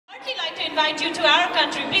invite you to our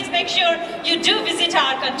country. Please make sure you do visit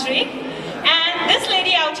our country. And this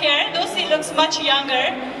lady out here, though she looks much younger,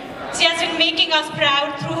 she has been making us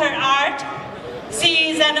proud through her art. She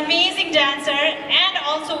is an amazing dancer and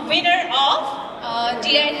also winner of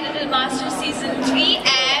Teriya Magar Season 3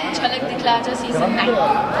 and Jhalak Dhikhhla Season 9.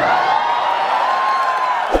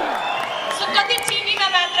 So कति टिभीमा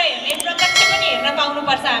मात्र हेर्ने प्रत्यक्ष पनि हेर्न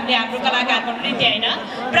पाउनुपर्छ हामीले हाम्रो कलाकारको नृत्य हैन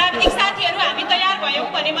प्राविधिक साथीहरु हामी तयार भयौ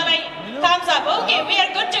भने मलाई thumbs up. Okay, we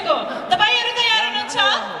are good to go. तपाईहरु तयार हुनुहुन्छ?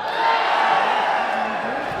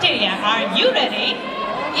 Teriya, are you ready?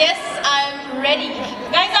 Yes, I'm ready.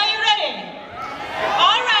 Guys, are you ready?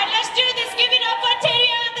 All right, let's do this. Give it up for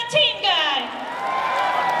Teriya and the team, guys.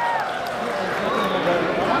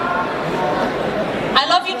 I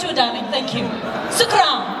love you too, darling. Thank you.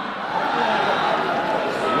 Sukram.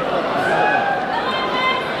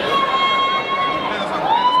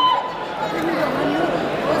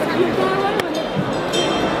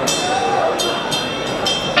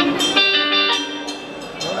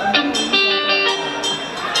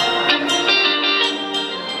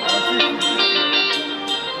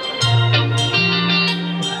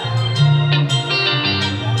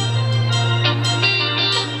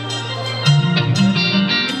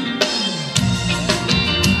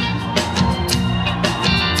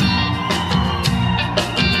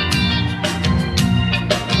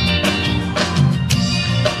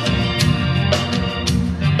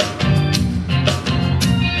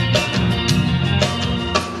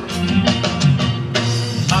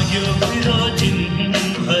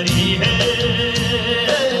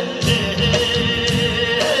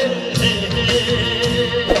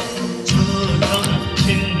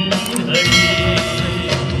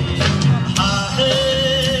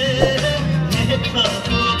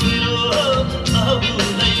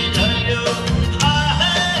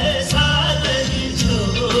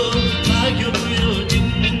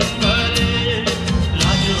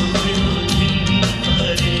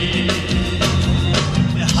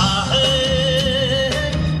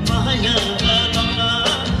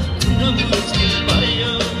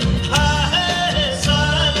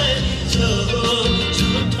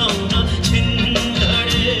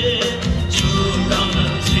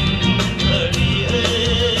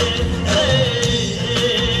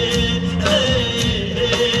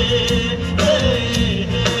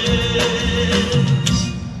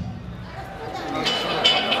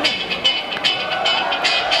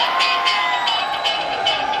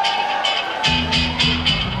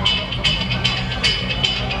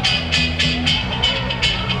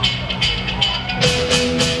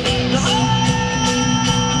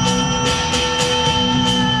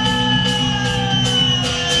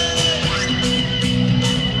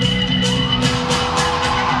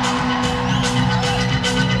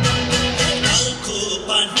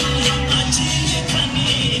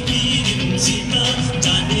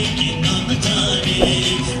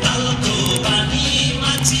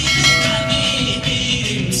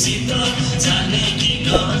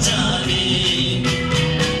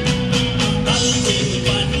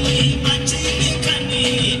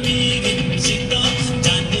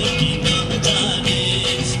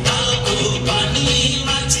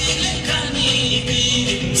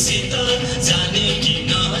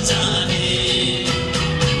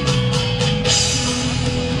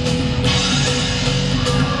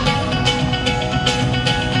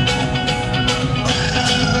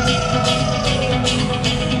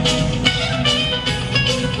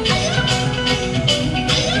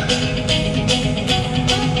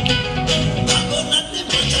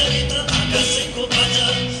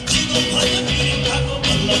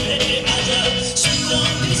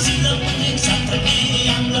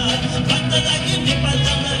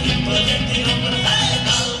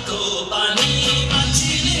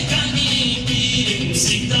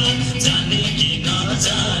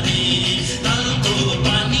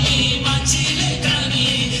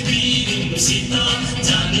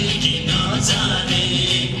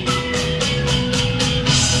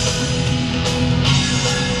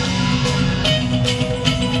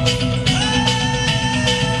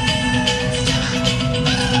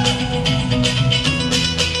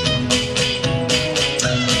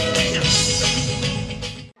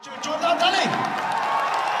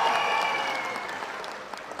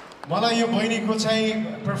 मलाई यो बहिनीको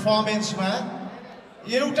चाहिँ परफर्मेन्समा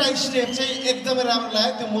एउटा step चाहिँ एकदमै राम्रो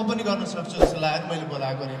लाग्यो त्यो म पनि गर्न सक्छु जस्तो लाग्यो मैले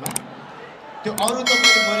बोलाएको गरेमा त्यो अरु त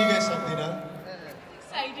मैले गरिगइ सक्दिन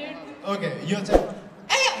एक्साइटेड ओके यो चाहिँ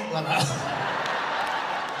voilà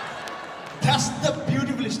that's the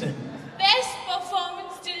beautiful step best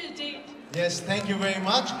performance till date yes thank you very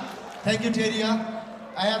much thank you Teriya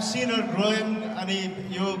I have seen her growing अनि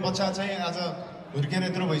यो बच्चा चाहिँ आज हुर्केर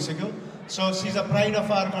यत्रो भइसक्यो. So she's a pride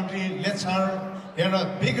of our country. Let's hear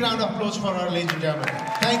a big round of applause for her, ladies and gentlemen.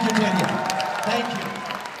 Thank you, Teriya. Thank you.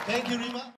 Thank you, Rima.